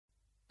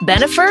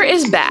Bennifer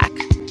is back.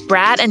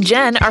 Brad and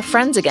Jen are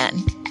friends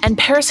again. And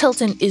Paris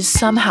Hilton is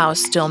somehow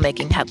still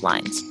making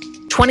headlines.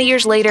 20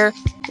 years later,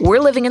 we're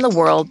living in the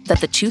world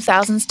that the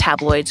 2000s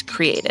tabloids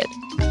created.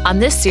 On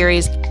this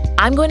series,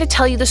 I'm going to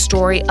tell you the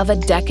story of a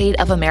decade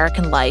of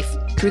American life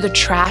through the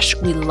trash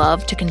we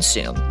love to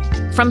consume.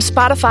 From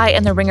Spotify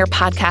and the Ringer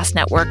Podcast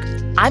Network,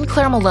 I'm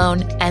Claire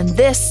Malone, and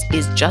this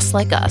is Just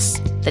Like Us,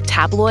 the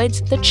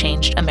tabloids that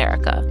changed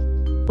America.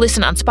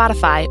 Listen on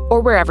Spotify or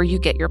wherever you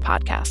get your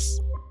podcasts.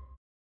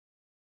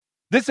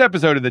 This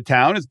episode of The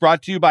Town is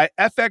brought to you by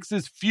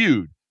FX's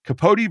Feud,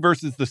 Capote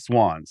versus the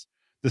Swans.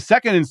 The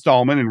second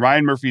installment in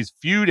Ryan Murphy's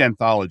Feud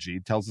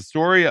anthology tells the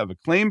story of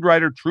acclaimed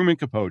writer Truman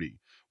Capote,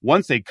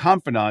 once a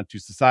confidant to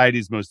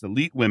society's most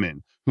elite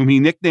women, whom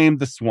he nicknamed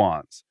the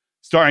Swans.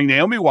 Starring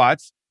Naomi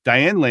Watts,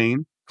 Diane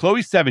Lane,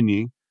 Chloe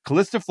Sevigny,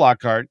 Callista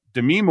Flockhart,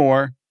 Demi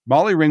Moore,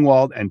 Molly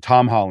Ringwald, and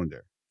Tom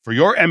Hollander. For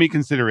your Emmy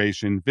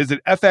consideration, visit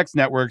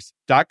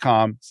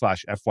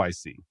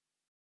fxnetworks.com/FYC.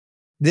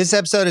 This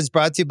episode is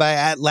brought to you by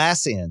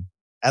Atlassian.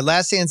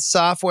 Atlassian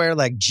software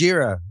like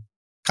Jira,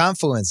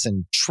 Confluence,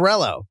 and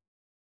Trello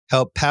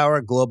help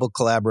power global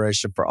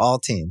collaboration for all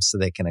teams so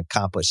they can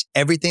accomplish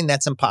everything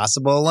that's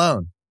impossible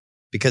alone.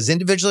 Because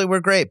individually we're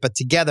great, but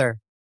together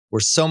we're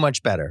so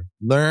much better.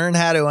 Learn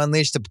how to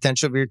unleash the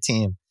potential of your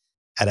team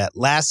at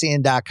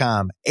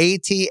Atlassian.com.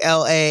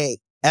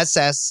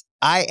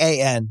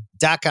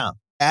 Atlassian.com.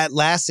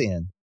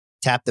 Atlassian.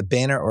 Tap the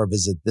banner or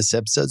visit this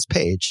episode's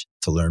page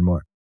to learn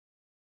more.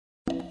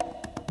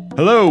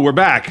 Hello, we're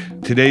back.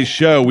 Today's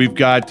show, we've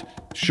got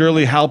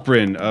Shirley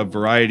Halprin of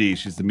Variety.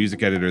 She's the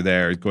music editor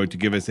there. Is going to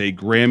give us a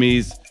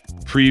Grammys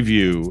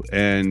preview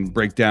and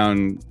break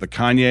down the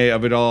Kanye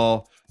of it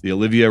all, the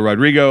Olivia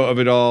Rodrigo of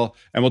it all,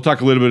 and we'll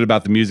talk a little bit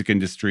about the music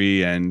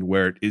industry and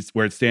where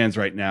it stands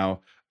right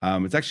now.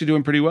 It's actually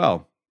doing pretty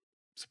well,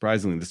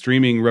 surprisingly. The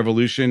streaming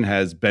revolution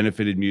has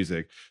benefited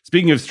music.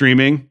 Speaking of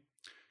streaming,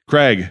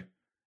 Craig,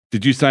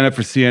 did you sign up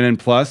for CNN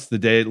Plus the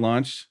day it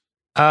launched?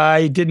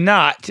 I did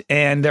not,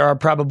 and there are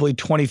probably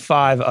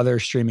 25 other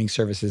streaming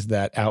services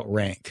that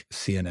outrank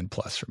CNN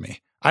Plus for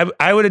me.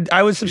 I would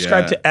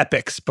subscribe to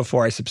Epix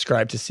before I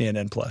subscribe to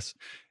CNN Plus.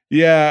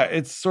 Yeah,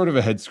 it's sort of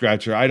a head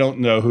scratcher. I don't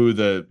know who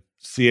the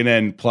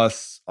CNN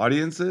Plus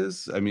audience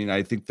is. I mean,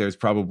 I think there's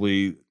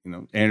probably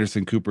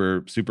Anderson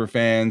Cooper super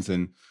fans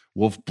and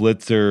Wolf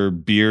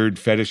Blitzer beard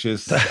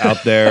fetishists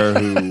out there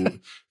who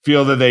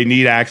feel that they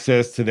need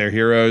access to their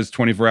heroes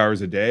 24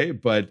 hours a day,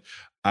 but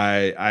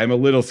I'm a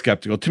little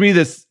skeptical. To me,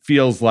 this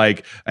feels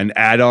like an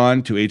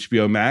add-on to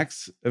HBO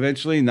Max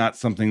eventually, not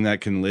something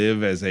that can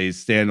live as a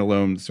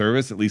standalone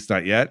service, at least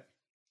not yet.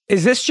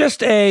 Is this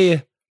just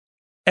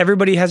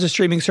everybody has a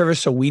streaming service,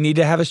 so we need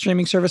to have a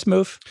streaming service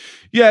move?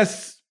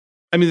 Yes.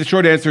 I mean, the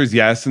short answer is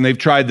yes, and they've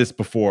tried this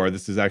before.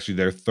 This is actually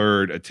their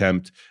third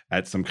attempt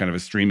at some kind of a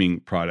streaming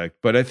product.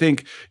 But I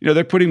think,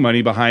 they're putting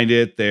money behind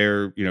it.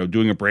 They're,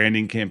 doing a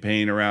branding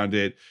campaign around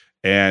it.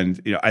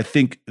 And, I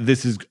think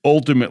this is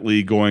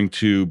ultimately going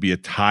to be a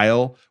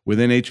tile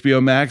within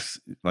HBO Max,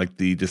 like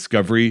the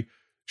Discovery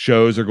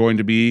shows are going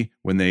to be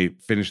when they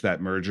finish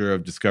that merger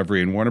of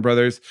Discovery and Warner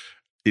Brothers.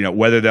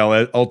 Whether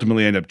they'll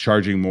ultimately end up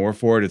charging more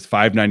for it, it's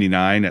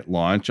 $5.99 at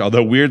launch.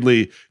 Although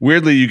weirdly,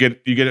 you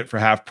get it for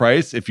half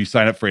price if you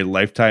sign up for a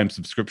lifetime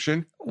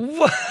subscription.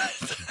 What?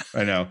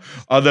 I know.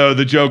 Although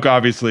the joke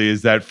obviously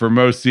is that for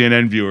most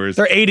CNN viewers,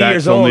 they're 80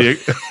 years old.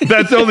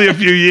 That's only a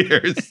few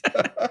years.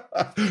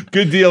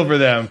 Good deal for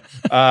them.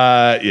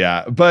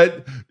 Yeah,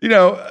 but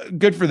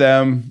good for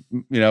them.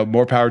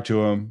 More power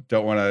to them.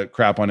 Don't want to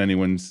crap on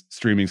anyone's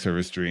streaming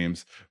service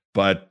dreams.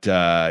 But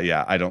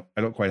yeah, I don't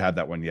quite have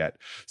that one yet.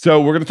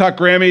 So we're going to talk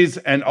Grammys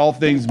and all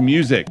things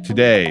music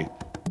today.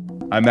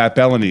 I'm Matt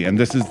Bellany, and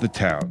this is The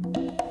Town.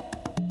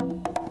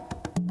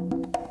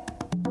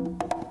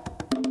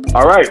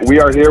 All right, we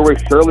are here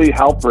with Shirley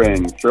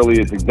Halprin. Shirley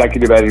is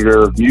executive editor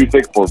of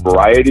music for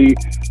Variety.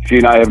 She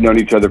and I have known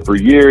each other for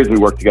years. We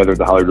worked together at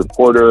The Hollywood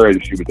Reporter,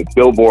 and she was at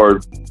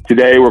Billboard.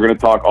 Today, we're going to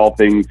talk all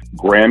things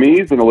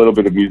Grammys and a little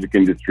bit of music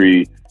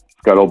industry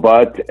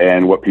scuttlebutt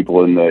and what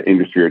people in the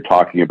industry are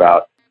talking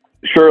about.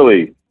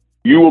 Shirley,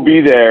 you will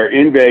be there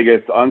in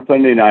Vegas on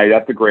Sunday night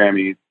at the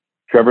Grammys,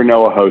 Trevor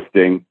Noah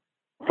hosting.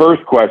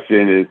 First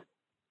question is,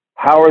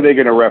 how are they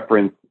going to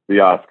reference the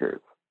Oscars?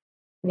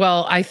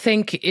 Well, I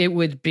think it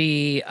would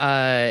be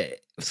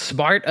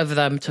smart of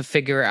them to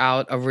figure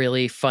out a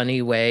really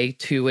funny way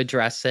to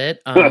address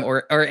it,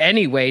 or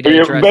any way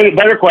to address it.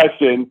 Better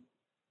question,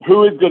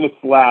 who is going to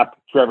slap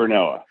Trevor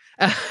Noah?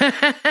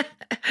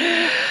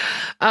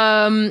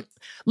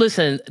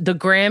 Listen, the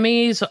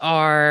Grammys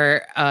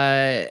are...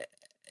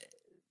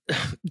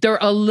 they're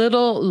a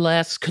little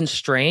less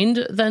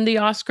constrained than the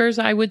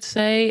Oscars, I would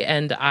say,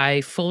 and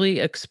I fully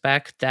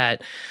expect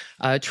that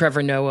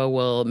Trevor Noah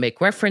will make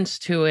reference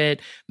to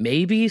it.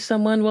 Maybe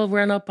someone will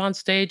run up on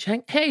stage.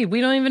 Hey,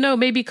 we don't even know.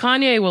 Maybe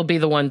Kanye will be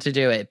the one to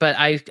do it. But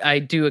I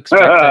do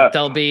expect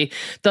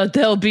that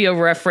there'll be a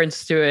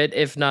reference to it,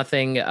 if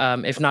nothing,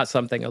 if not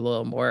something a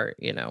little more,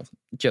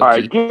 jokey. All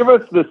right, give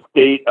us the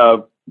state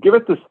of give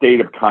us the state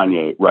of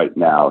Kanye right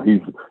now.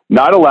 He's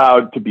not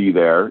allowed to be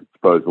there,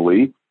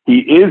 supposedly. He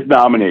is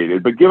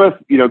nominated, but give us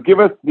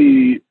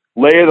the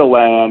lay of the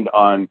land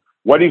on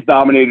what he's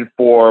nominated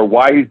for,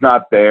 why he's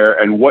not there,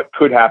 and what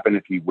could happen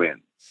if he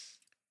wins.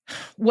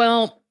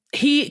 Well,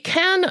 he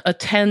can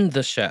attend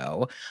the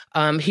show.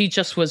 He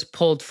just was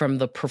pulled from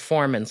the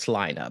performance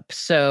lineup.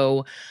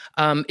 So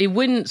it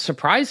wouldn't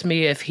surprise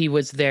me if he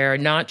was there,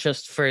 not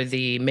just for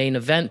the main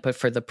event, but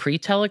for the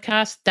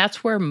pre-telecast.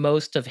 That's where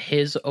most of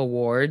his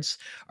awards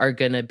are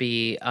going to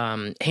be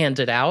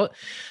handed out.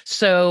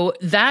 So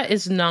that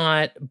is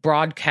not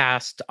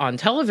broadcast on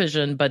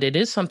television, but it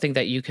is something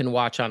that you can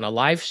watch on a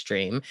live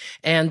stream.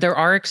 And there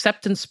are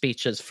acceptance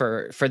speeches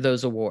for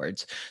those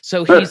awards.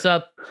 So he's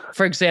up,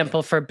 for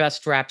example, for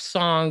Best Rap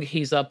Song.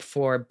 He's up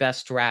for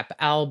Best Rap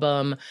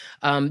Album.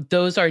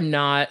 Those are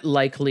not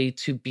likely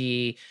to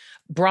be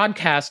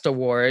broadcast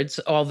awards,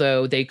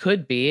 although they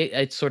could be.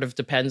 It sort of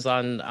depends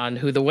on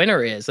who the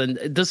winner is. And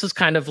this is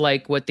kind of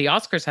like what the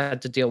Oscars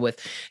had to deal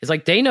with. It's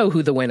like they know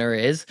who the winner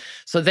is,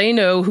 so they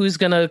know who's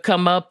going to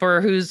come up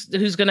or who's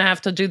going to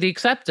have to do the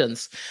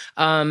acceptance.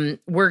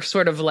 We're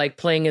sort of like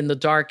playing in the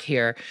dark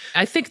here.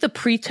 I think the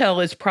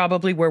pre-tel is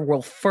probably where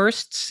we'll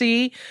first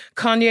see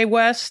Kanye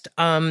West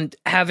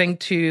having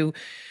to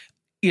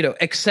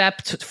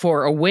accept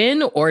for a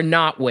win or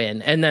not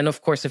win. And then,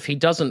 of course, if he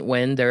doesn't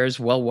win, there's,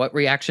 well, what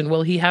reaction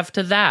will he have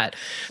to that?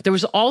 There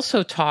was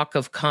also talk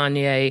of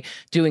Kanye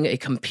doing a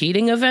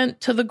competing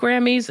event to the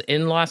Grammys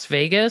in Las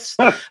Vegas,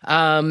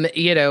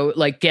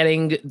 like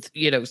getting,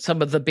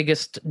 some of the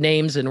biggest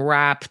names in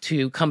rap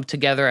to come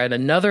together at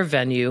another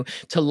venue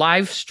to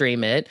live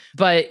stream it.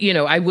 But,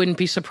 I wouldn't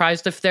be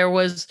surprised if there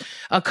was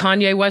a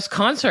Kanye West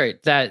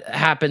concert that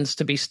happens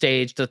to be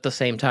staged at the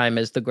same time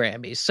as the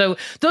Grammys. So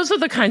those are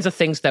the kinds of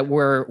things that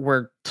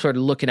we're sort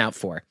of looking out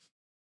for.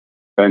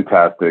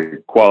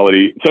 Fantastic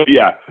quality. So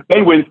yeah,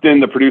 Ben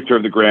Winston, the producer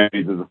of the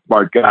Grammys, is a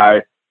smart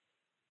guy.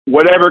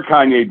 Whatever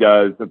Kanye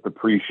does at the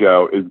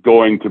pre-show is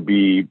going to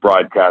be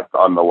broadcast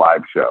on the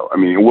live show. I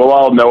mean, we'll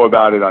all know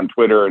about it on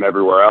Twitter and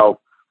everywhere else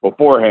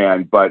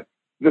beforehand, but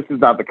this is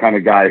not the kind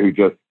of guy who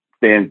just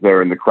stands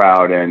there in the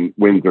crowd and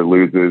wins or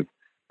loses.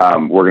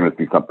 We're going to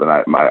see something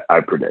I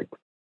predict.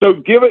 So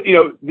give it,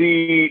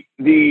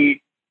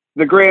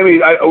 the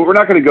Grammys, we're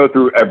not going to go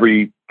through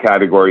every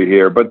category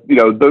here, but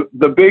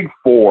the big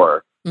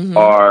four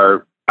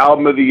are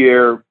Album of the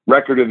Year,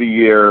 Record of the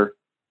Year,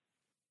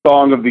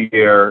 Song of the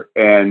Year,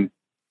 and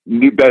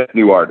Best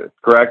New Artist.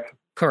 Correct?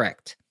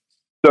 Correct.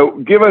 So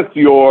give us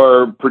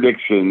your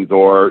predictions,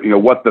 or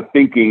what the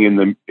thinking in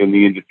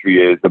the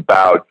industry is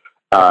about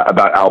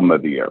Album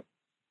of the Year.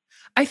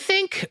 I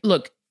think,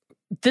 look,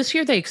 this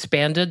year they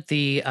expanded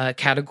the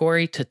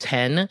category to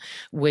 10,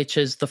 which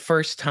is the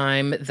first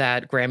time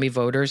that Grammy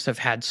voters have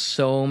had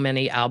so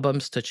many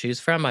albums to choose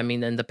from. I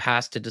mean, in the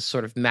past, it is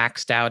sort of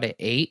maxed out at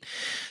 8.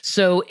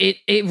 So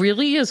it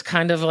really is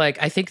kind of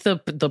like, I think the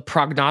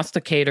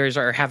prognosticators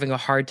are having a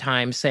hard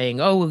time saying,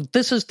 oh,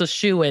 this is the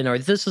shoe-in or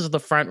this is the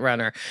front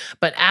runner.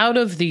 But out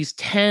of these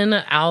 10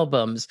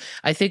 albums,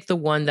 I think the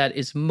one that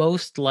is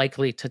most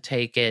likely to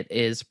take it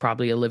is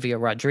probably Olivia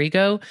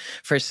Rodrigo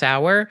for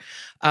Sour.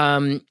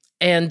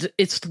 And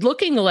it's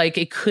looking like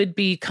it could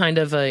be kind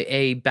of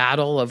a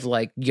battle of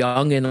like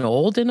young and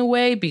old in a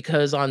way,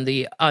 because on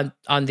the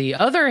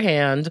other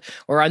hand,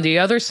 or on the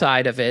other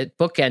side of it,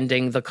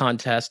 bookending the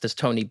contest is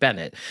Tony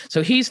Bennett.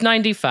 So he's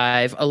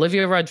 95,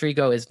 Olivia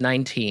Rodrigo is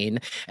 19,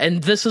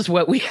 and this is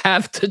what we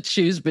have to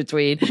choose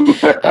between.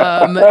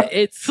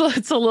 It's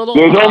a little.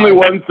 There's only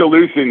one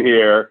solution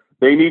here.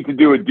 They need to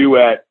do a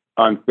duet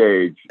on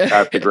stage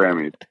at the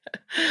Grammys.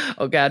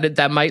 Oh God,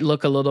 that might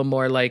look a little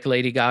more like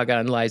Lady Gaga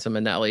and Liza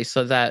Minnelli,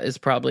 so that is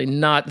probably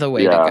not the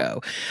way to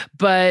go.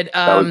 But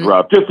that was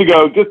rough. Just to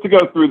go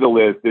through the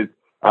list, it's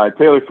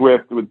Taylor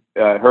Swift with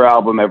her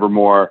album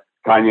Evermore,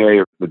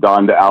 Kanye, the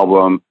Donda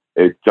album,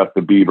 it's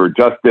Justin Bieber,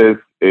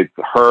 Justice, it's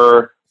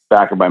Her,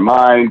 Back of My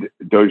Mind,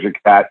 Doja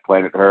Cat,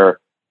 Planet Her,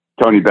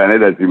 Tony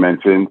Bennett, as you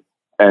mentioned,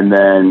 and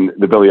then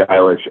the Billie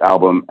Eilish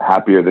album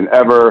Happier Than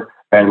Ever,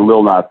 and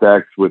Lil Nas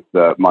X with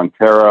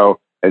Montero,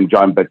 and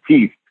John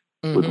Batiste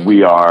with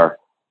We Are.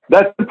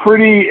 That's a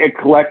pretty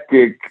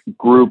eclectic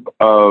group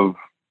of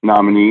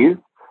nominees.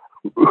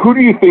 Who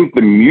do you think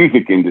the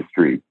music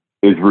industry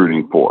is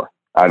rooting for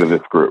out of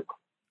this group?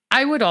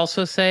 I would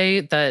also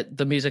say that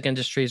the music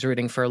industry is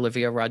rooting for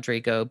Olivia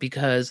Rodrigo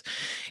because,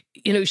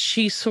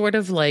 she's sort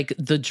of like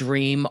the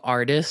dream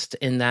artist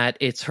in that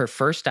it's her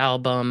first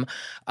album.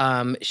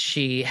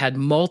 She had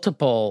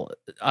multiple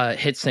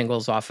hit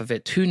singles off of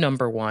it, 2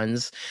 number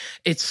ones.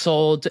 It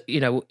sold,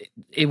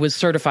 it was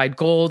certified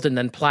gold and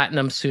then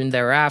platinum soon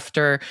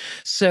thereafter.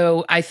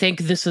 So I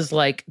think this is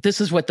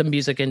what the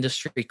music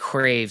industry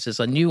craves, is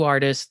a new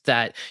artist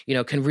that,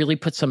 can really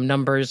put some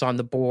numbers on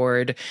the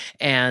board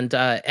and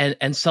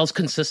sells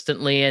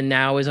consistently, and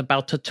now is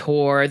about to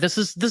tour. This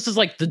is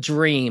like the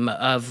dream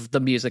of the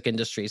music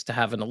industries, to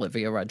have an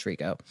Olivia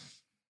Rodrigo.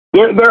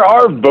 There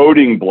are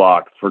voting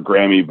blocks for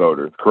Grammy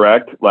voters,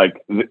 correct?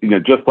 Like,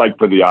 just like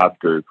for the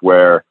Oscars,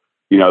 where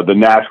the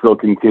Nashville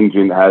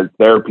contingent has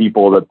their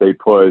people that they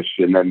push,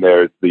 and then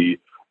there's the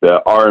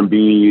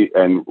R&B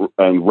and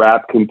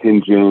rap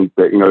contingent.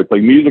 That it's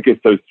like music is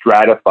so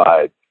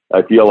stratified.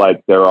 I feel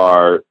like there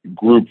are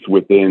groups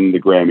within the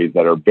Grammys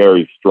that are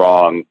very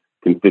strong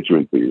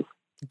constituencies.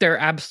 There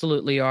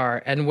absolutely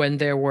are. And when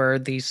there were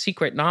these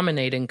secret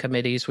nominating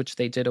committees, which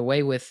they did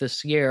away with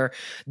this year,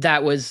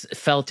 that was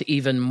felt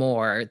even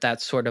more.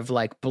 That sort of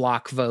like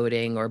block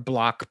voting or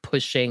block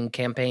pushing,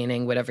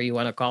 campaigning, whatever you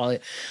want to call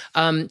it.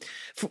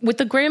 With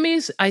the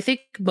Grammys, I think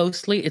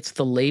mostly it's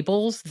the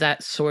labels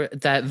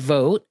that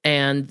vote,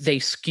 and they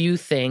skew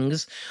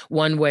things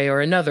one way or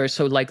another.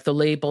 So like the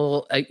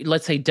label,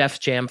 let's say Def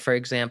Jam, for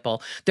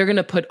example, they're going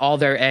to put all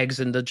their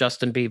eggs in the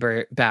Justin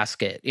Bieber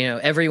basket.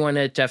 Everyone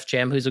at Def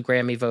Jam who's a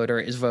Grammy voter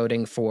is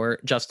voting for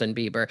Justin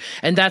Bieber.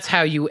 And that's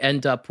how you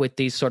end up with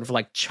these sort of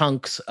like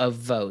chunks of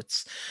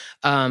votes.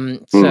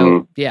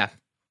 Yeah.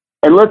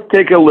 And let's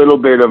take a little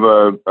bit of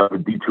a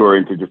detour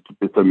into just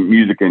some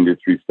music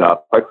industry stuff.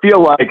 I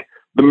feel like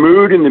the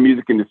mood in the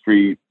music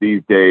industry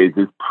these days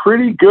is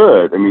pretty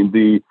good. I mean,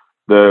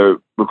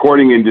 the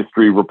recording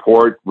industry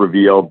report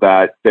revealed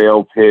that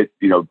sales hit,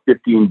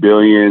 15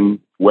 billion,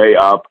 way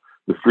up.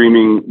 The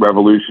streaming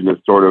revolution has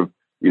sort of,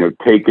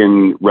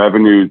 taken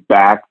revenues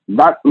back,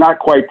 not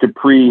quite to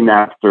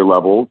pre-Napster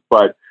levels,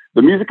 but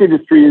the music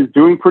industry is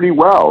doing pretty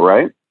well,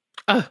 right?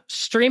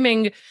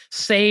 Streaming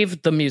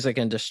saved the music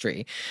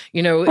industry.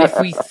 If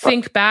we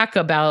think back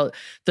about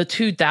the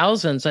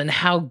 2000s and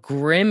how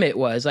grim it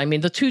was, I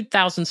mean, the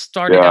 2000s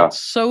started out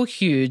so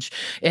huge.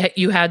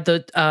 You had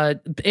the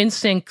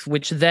NSYNC,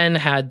 which then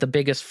had the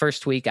biggest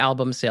first week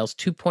album sales,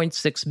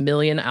 2.6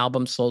 million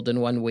albums sold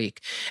in 1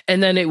 week.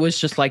 And then it was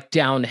just like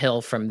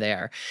downhill from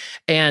there.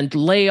 And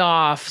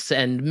layoffs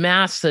and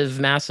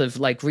massive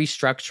like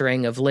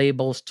restructuring of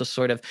labels to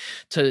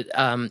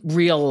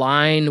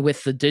realign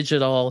with the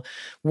digital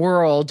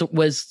world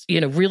was,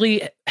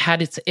 really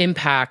had its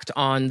impact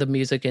on the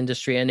music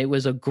industry, and it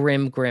was a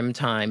grim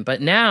time. But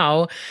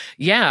now,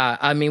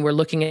 I mean, we're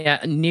looking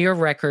at near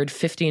record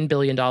 $15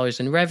 billion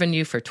in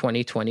revenue for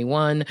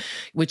 2021,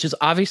 which is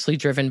obviously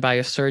driven by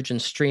a surge in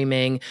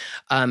streaming,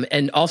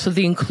 and also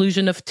the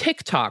inclusion of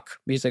TikTok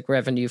music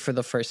revenue for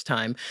the first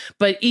time.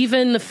 But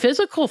even the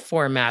physical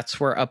formats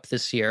were up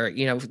this year.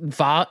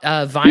 Vinyl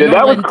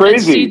that was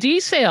crazy. And CD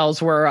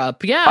sales were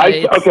up.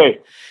 Okay,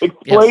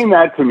 explain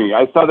that to me.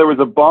 I saw there was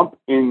a bump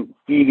in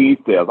CD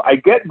sales. I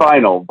get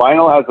vinyl.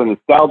 Vinyl has a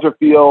nostalgia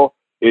feel.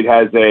 It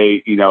has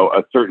a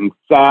certain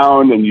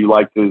sound, and you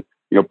like to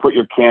put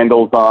your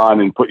candles on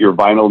and put your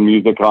vinyl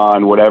music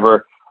on,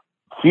 whatever.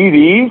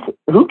 CDs?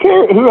 Who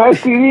cares? Who has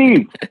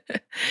CDs?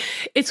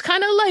 It's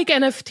kind of like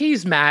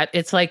NFTs, Matt.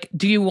 It's like,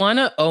 do you want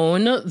to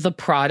own the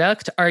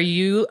product? Are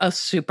you a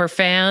super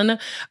fan?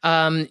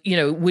 Do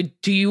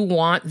you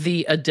want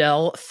the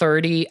Adele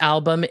 30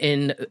 album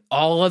in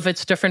all of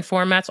its different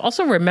formats?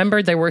 Also,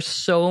 remember, there were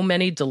so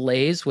many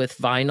delays with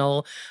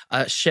vinyl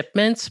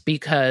shipments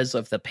because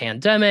of the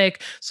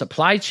pandemic,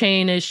 supply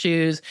chain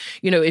issues.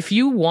 If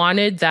you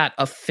wanted that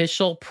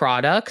official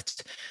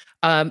product,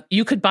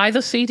 you could buy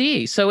the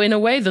CD. So in a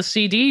way, the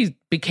CD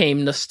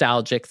became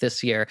nostalgic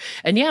this year.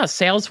 And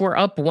sales were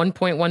up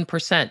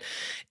 1.1%.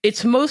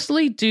 It's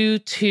mostly due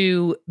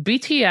to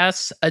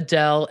BTS,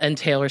 Adele, and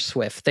Taylor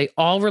Swift. They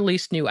all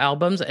released new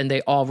albums, and they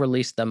all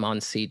released them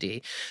on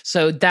CD.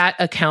 So that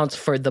accounts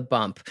for the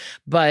bump.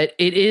 But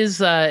it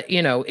is,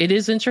 it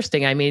is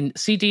interesting. I mean,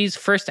 CDs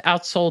first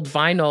outsold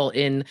vinyl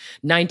in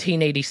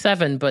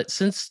 1987, but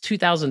since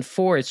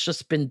 2004, it's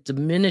just been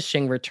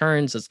diminishing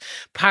returns as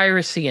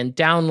piracy and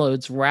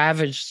downloads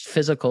ravaged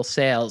physical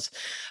sales.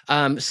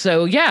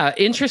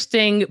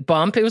 Interesting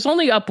bump. It was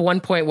only up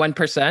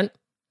 1.1%.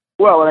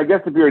 Well, and I guess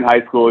if you're in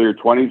high school or your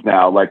 20s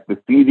now, like the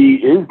CD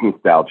is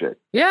nostalgic.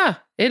 Yeah,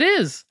 it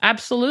is.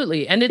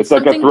 Absolutely. And it's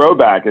like a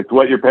throwback. It's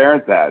what your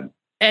parents had.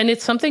 And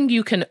it's something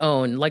you can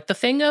own. Like the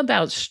thing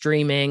about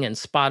streaming and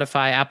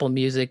Spotify, Apple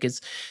Music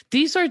is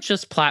these are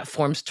just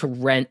platforms to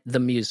rent the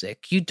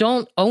music. You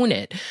don't own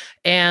it.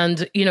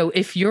 And,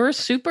 if you're a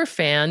super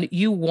fan,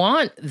 you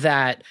want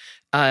that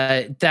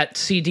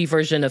CD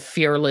version of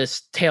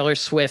Fearless, Taylor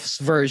Swift's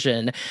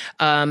version.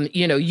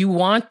 You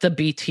want the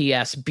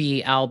BTS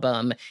B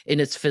album in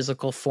its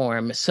physical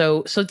form.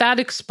 So that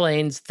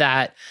explains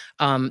that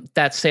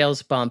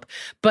sales bump.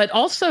 But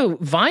also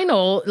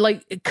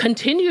vinyl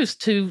continues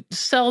to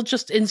sell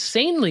just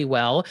insanely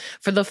well.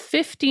 For the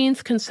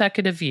 15th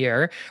consecutive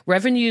year,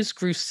 revenues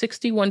grew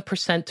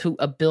 61% to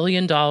 $1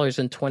 billion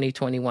in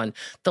 2021.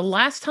 The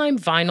last time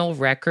vinyl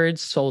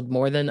records sold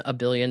more than $1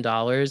 billion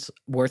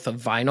worth of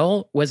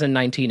vinyl was in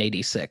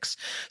 1986.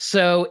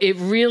 So it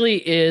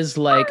really is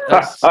like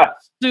a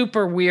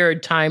super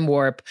weird time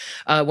warp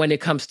when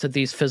it comes to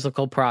these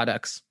physical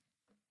products.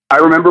 I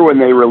remember when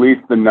they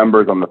released the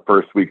numbers on the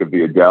first week of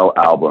the Adele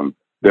album,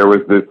 there was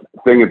this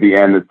thing at the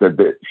end that said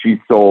that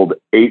she sold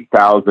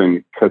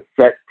 8,000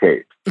 cassette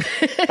tapes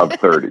of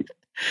 30.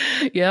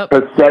 Yep.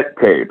 Cassette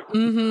tapes.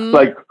 Mm-hmm.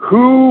 Like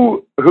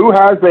who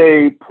has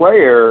a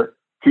player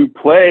to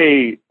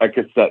play a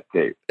cassette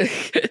tape?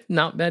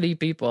 Not many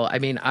people. I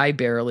mean, I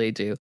barely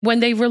do. When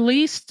they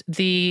released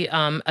the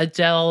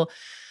Adele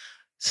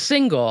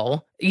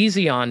single,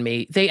 Easy on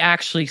Me, they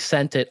actually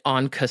sent it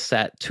on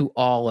cassette to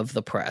all of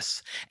the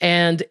press.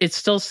 And it's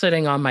still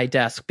sitting on my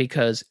desk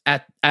because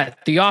at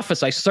the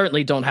office, I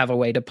certainly don't have a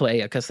way to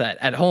play a cassette.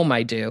 At home,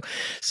 I do.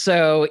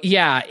 So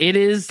yeah, it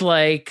is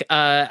like,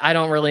 I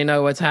don't really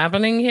know what's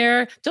happening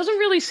here. Doesn't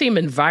really seem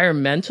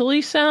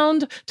environmentally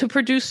sound to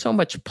produce so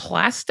much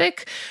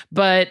plastic,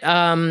 but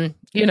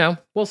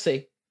we'll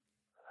see.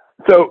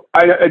 So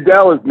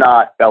Adele is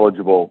not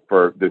eligible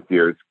for this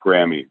year's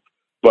Grammys,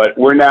 but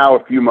we're now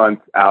a few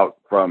months out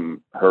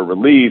from her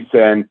release,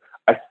 and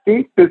I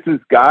think this has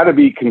got to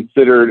be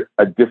considered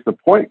a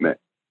disappointment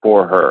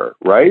for her,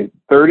 right?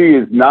 30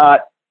 is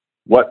not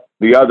what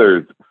the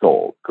others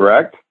sold,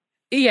 correct?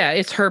 Yeah,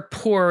 it's her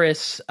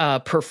poorest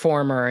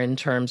performer in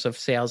terms of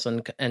sales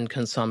and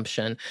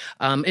consumption.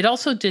 It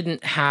also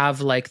didn't have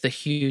like the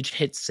huge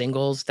hit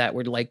singles that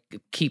would like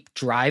keep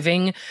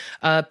driving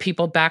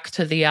people back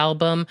to the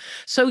album.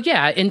 So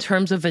yeah, in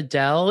terms of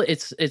Adele,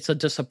 it's a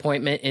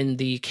disappointment in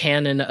the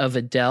canon of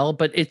Adele,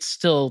 but it's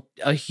still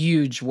a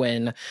huge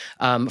win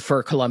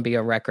for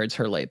Columbia Records,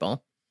 her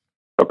label.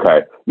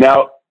 Okay.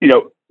 Now,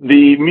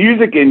 the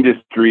music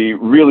industry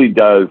really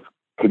does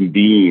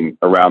convene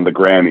around the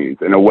Grammys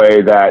in a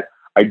way that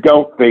I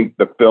don't think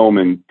the film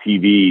and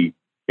TV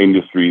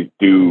industries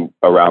do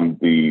around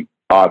the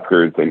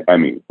Oscars and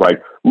Emmys.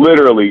 Like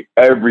literally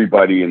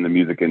everybody in the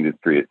music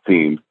industry, it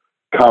seems,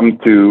 come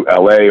to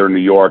LA or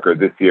New York or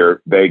this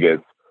year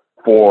Vegas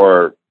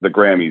for the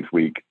Grammys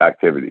week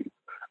activities.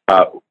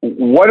 How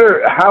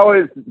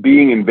has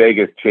being in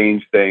Vegas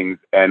changed things,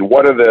 and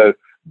what are the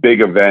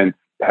big events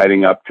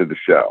heading up to the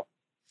show?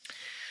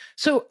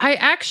 So I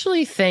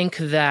actually think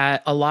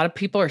that a lot of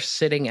people are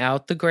sitting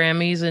out the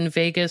Grammys in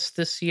Vegas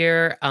this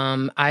year.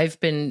 I've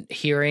been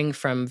hearing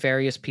from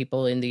various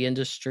people in the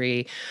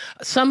industry,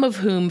 some of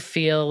whom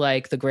feel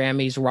like the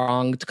Grammys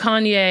wronged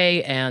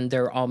Kanye and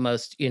they're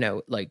almost,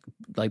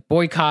 like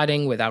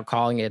boycotting without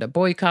calling it a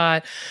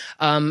boycott.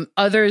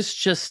 Others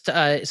just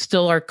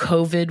still are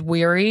COVID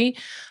weary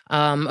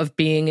of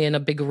being in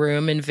a big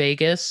room in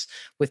Vegas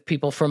with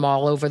people from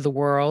all over the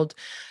world.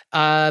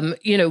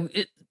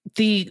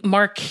 The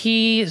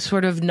marquee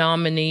sort of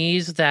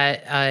nominees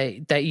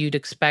that you'd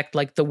expect,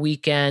 like The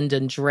Weeknd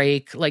and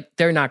Drake, like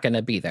they're not going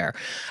to be there.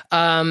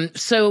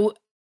 So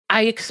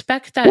I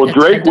expect that. Well,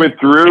 Drake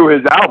withdrew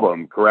his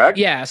album, correct?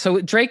 Yeah.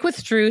 So Drake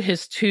withdrew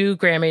his 2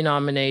 Grammy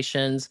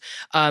nominations,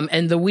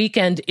 and The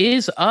Weeknd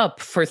is up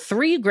for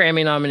 3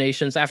 Grammy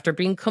nominations after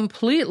being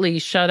completely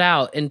shut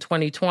out in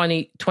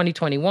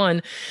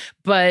 2021.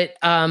 But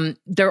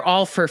they're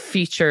all for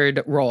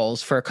featured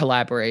roles, for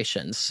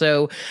collaborations.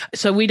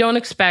 So we don't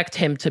expect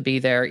him to be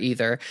there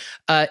either.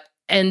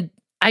 And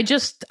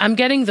I'm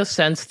getting the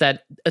sense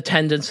that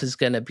attendance is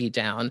going to be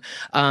down.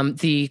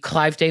 The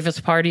Clive Davis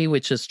party,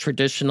 which is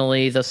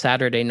traditionally the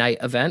Saturday night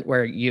event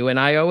where you and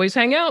I always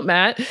hang out,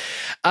 Matt,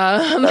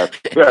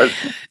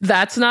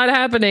 that's not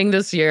happening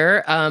this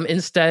year.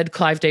 Instead,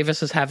 Clive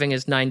Davis is having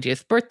his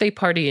 90th birthday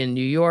party in New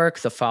York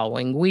the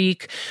following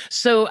week.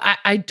 So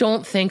I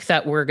don't think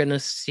that we're going to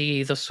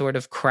see the sort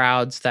of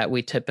crowds that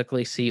we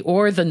typically see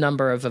or the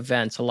number of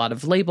events. A lot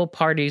of label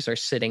parties are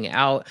sitting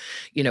out,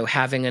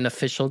 having an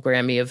official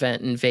Grammy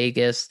event in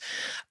Vegas.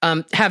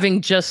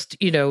 Having just,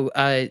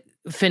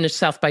 finished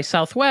South by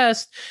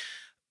Southwest,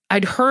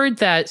 I'd heard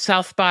that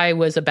South by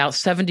was about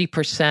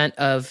 70%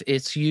 of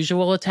its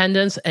usual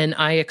attendance, and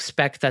I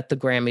expect that the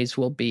Grammys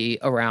will be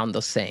around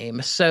the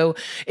same. So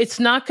it's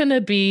not going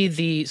to be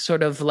the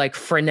sort of like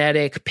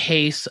frenetic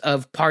pace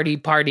of party,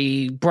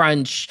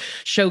 brunch,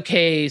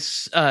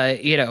 showcase,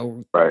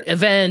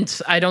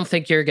 event. I don't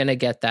think you're going to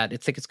get that. I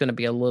think it's going to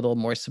be a little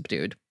more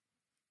subdued.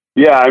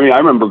 Yeah, I mean, I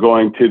remember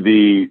going to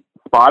the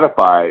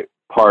Spotify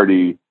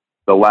party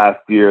the last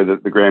year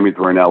that the Grammys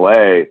were in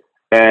LA,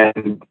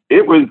 and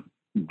it was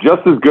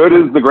just as good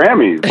as the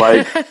Grammys.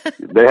 Like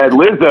they had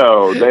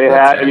Lizzo, they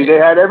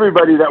had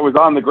everybody that was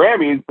on the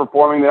Grammys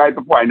performing the night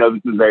before. I know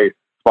this is a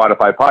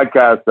Spotify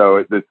podcast,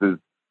 so this is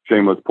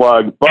shameless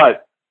plug,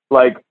 but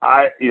like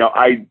I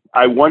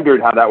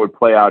wondered how that would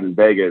play out in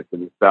Vegas,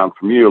 and it sounds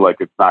from you like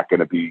it's not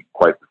going to be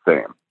quite the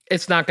same.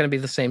 It's not going to be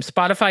the same.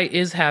 Spotify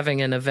is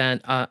having an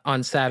event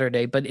on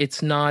Saturday, but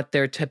it's not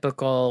their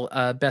typical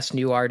Best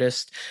New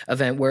Artist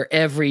event where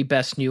every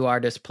Best New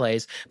Artist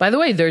plays. By the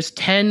way, there's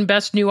 10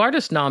 Best New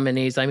Artist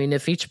nominees. I mean,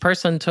 if each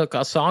person took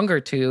a song or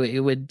two, it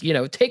would,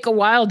 take a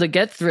while to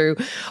get through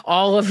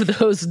all of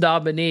those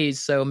nominees.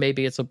 So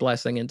maybe it's a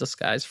blessing in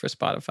disguise for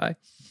Spotify.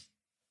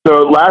 So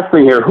last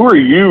thing here, who are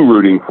you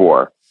rooting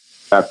for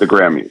at the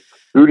Grammys?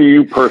 Who do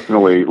you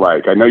personally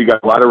like? I know you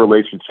got a lot of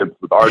relationships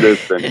with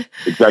artists and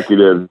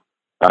executives.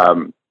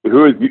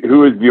 Who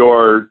is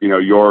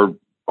your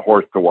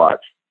horse to watch?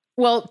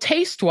 Well,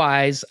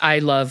 taste-wise, I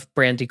love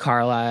Brandi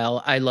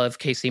Carlile. I love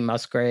Casey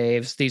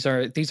Musgraves. These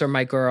are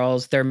my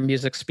girls. Their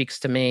music speaks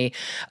to me.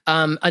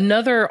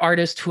 Another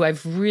artist who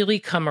I've really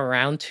come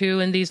around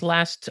to in these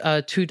last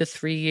 2 to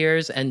 3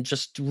 years and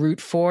just root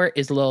for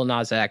is Lil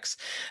Nas X.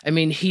 I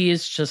mean, he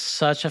is just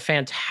such a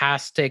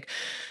fantastic,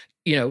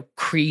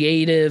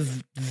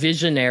 creative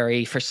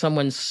visionary for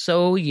someone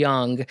so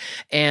young.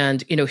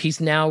 And,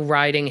 he's now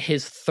writing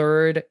his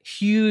third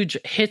huge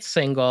hit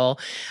single.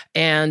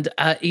 And,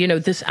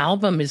 this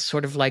album is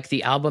sort of like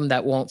the album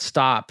that won't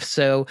stop.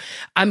 So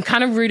I'm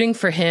kind of rooting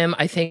for him.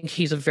 I think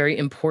he's a very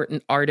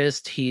important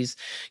artist. He's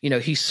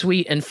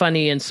sweet and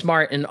funny and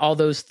smart and all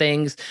those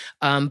things.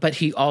 But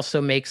he also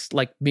makes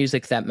like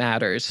music that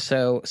matters.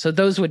 So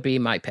those would be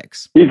my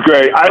picks. He's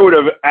great. I would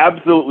have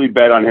absolutely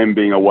bet on him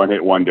being a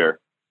one-hit wonder.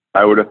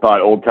 I would have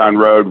thought Old Town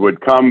Road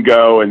would come,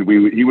 go, and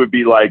he would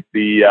be like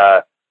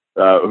the,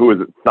 who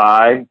was it,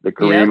 Psy, the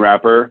Korean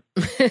rapper.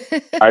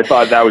 I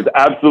thought that was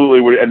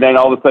absolutely, and then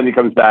all of a sudden he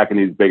comes back and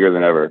he's bigger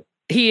than ever.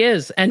 He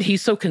is, and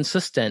he's so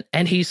consistent,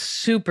 and he's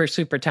super,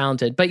 super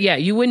talented. But yeah,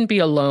 you wouldn't be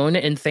alone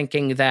in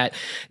thinking that,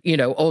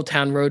 Old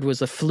Town Road was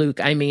a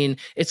fluke. I mean,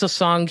 it's a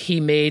song he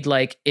made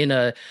like in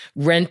a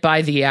rent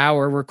by the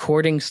hour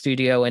recording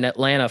studio in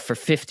Atlanta for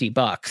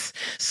 $50.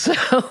 So,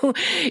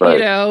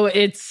 right.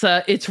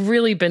 It's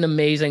really been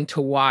amazing to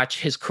watch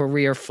his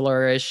career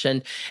flourish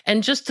and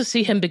just to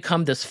see him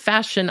become this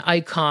fashion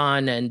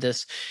icon and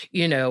this,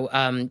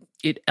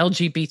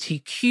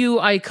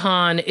 LGBTQ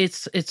icon.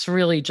 It's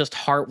really just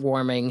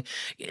heartwarming,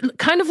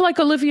 kind of like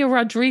Olivia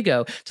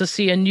Rodrigo, to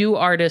see a new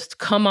artist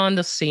come on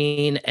the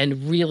scene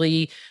and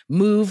really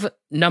move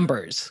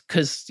numbers,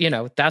 because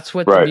that's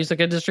what the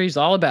music industry is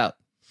all about.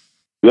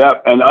 Yeah,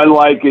 and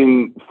unlike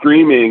in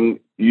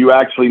streaming, you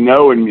actually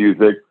know in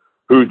music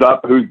who's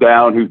up, who's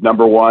down, who's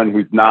number one,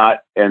 who's not,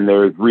 and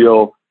there's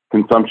real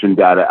consumption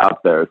data out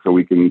there, so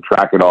we can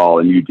track it all,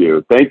 and you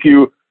do. Thank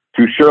you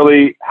to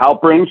Shirley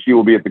Halperin. She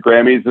will be at the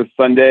Grammys this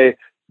Sunday,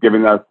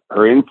 giving us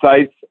her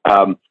insights.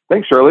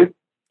 Thanks, Shirley.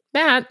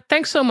 Matt,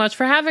 thanks so much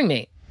for having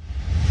me.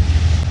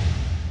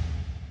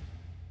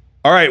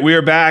 All right, we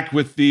are back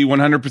with the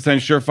 100%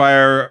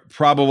 surefire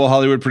probable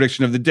Hollywood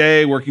prediction of the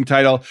day, working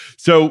title.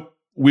 So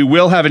we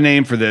will have a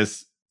name for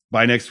this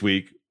by next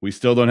week. We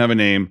still don't have a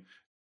name.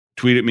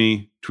 Tweet at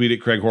me, tweet at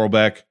Craig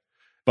Horlbeck.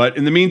 But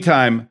in the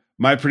meantime,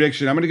 my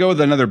prediction, I'm going to go with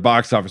another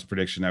box office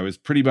prediction. I was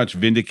pretty much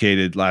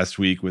vindicated last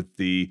week with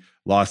the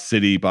Lost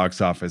City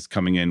box office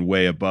coming in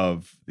way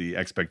above the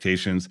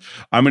expectations.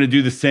 I'm going to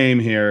do the same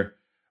here.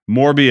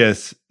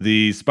 Morbius,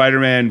 the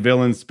Spider-Man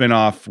villain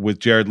spinoff with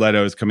Jared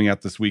Leto, is coming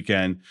out this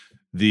weekend.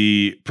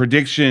 The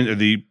prediction, or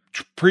the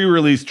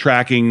pre-release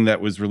tracking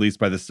that was released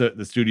by the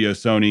studio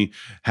Sony,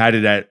 had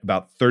it at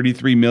about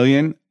 33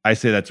 million. I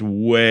say that's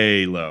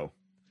way low.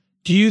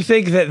 Do you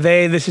think that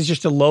this is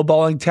just a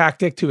lowballing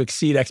tactic to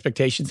exceed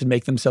expectations and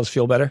make themselves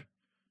feel better?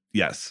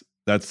 Yes,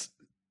 that's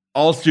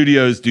all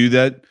studios do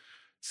that.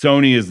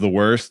 Sony is the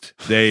worst.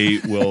 They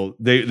will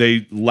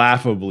they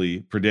laughably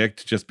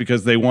predict just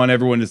because they want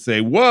everyone to say,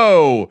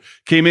 "Whoa,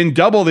 came in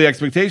double the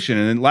expectation."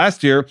 And then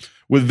last year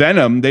with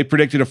Venom, they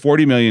predicted a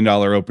 $40 million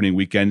opening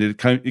weekend.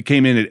 It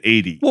came in at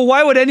 80. Well,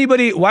 why would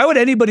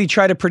anybody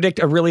try to predict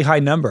a really high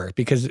number?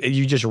 Because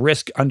you just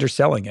risk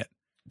underselling it.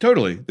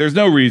 Totally. There's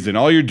no reason.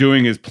 All you're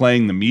doing is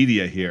playing the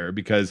media here,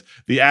 because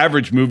the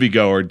average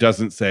moviegoer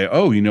doesn't say,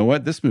 "Oh, you know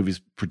what? This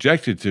movie's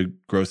projected to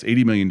gross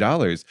 $80 million.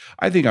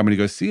 I think I'm going to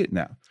go see it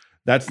now."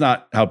 That's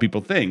not how people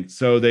think.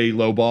 So they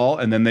lowball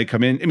and then they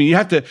come in. I mean, you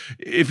have to,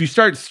 if you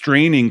start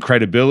straining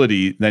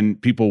credibility, then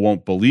people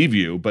won't believe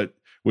you, but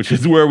which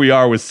is where we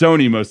are with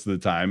Sony most of the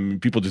time. I mean,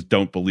 people just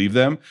don't believe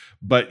them.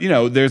 But,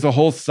 there's a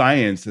whole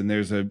science and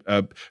there's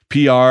a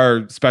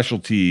PR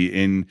specialty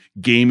in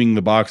gaming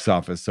the box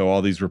office. So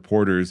all these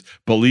reporters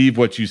believe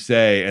what you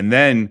say and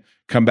then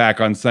come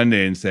back on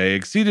Sunday and say,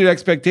 exceeded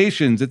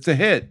expectations, it's a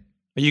hit.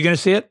 Are you going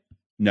to see it?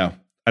 No,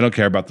 I don't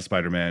care about the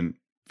Spider-Man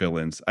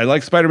villains. I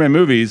like Spider-Man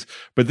movies,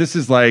 but this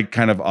is like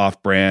kind of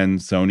off-brand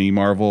Sony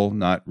Marvel,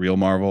 not real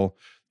Marvel.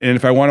 And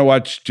if I want to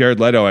watch Jared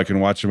Leto, I can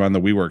watch him on the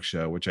WeWork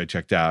show, which I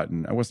checked out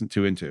and I wasn't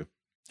too into.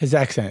 His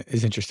accent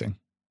is interesting.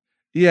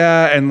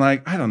 Yeah, and I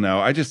don't know.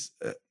 I just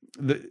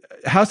the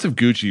House of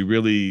Gucci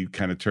really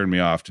kind of turned me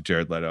off to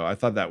Jared Leto. I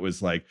thought that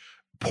was like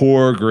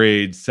poor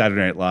grade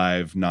Saturday Night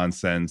Live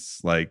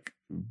nonsense, like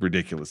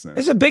ridiculousness.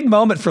 It's a big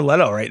moment for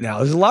Leto right now.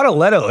 There's a lot of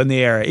Leto in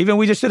the air. Even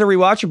we just did a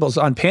rewatchables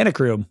on Panic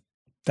Room.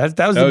 That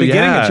was the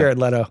beginning of Jared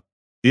Leto.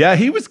 Yeah,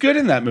 he was good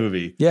in that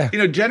movie. Yeah.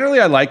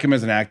 Generally I like him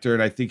as an actor,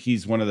 and I think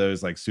he's one of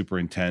those like super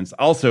intense.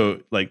 Also,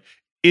 like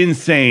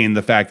insane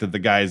the fact that the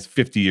guy's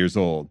 50 years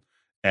old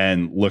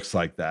and looks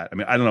like that. I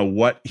mean, I don't know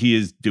what he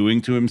is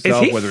doing to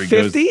himself. Is he whether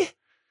 50?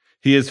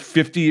 He is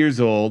 50 years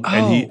old,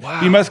 and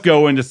he must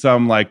go into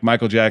some like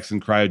Michael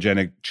Jackson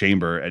cryogenic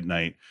chamber at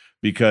night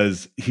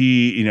because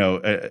he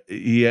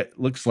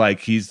looks like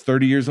he's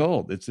 30 years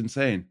old. It's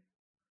insane.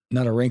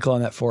 Not a wrinkle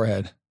on that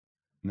forehead.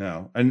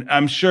 No. And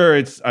I'm sure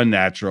it's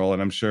unnatural,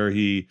 and I'm sure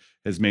he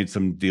has made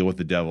some deal with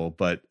the devil,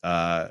 but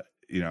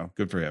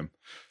good for him.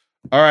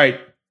 All right.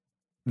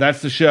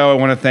 That's the show. I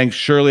want to thank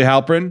Shirley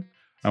Halpern.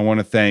 I want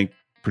to thank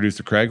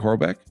producer Craig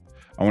Horbeck.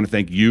 I want to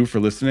thank you for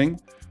listening.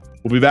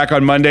 We'll be back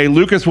on Monday.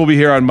 Lucas will be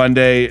here on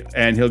Monday,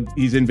 and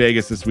he's in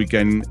Vegas this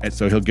weekend, and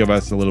so he'll give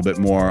us a little bit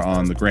more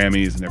on the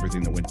Grammys and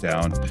everything that went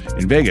down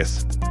in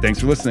Vegas. Thanks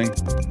for listening.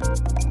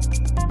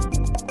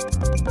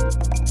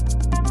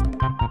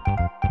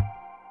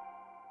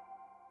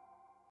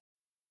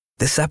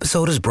 This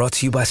episode is brought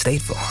to you by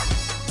State Farm.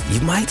 You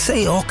might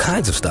say all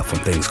kinds of stuff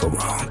when things go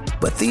wrong,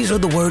 but these are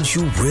the words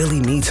you really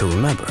need to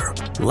remember.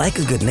 Like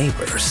a good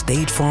neighbor,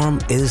 State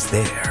Farm is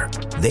there.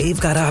 They've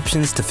got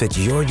options to fit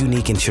your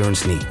unique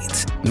insurance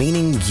needs,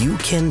 meaning you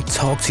can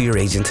talk to your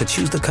agent to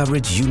choose the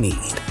coverage you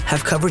need,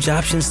 have coverage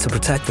options to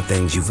protect the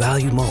things you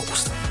value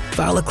most,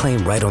 file a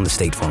claim right on the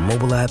State Farm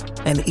mobile app,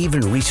 and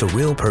even reach a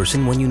real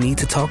person when you need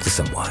to talk to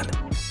someone.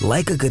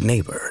 Like a good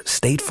neighbor,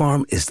 State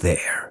Farm is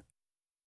there.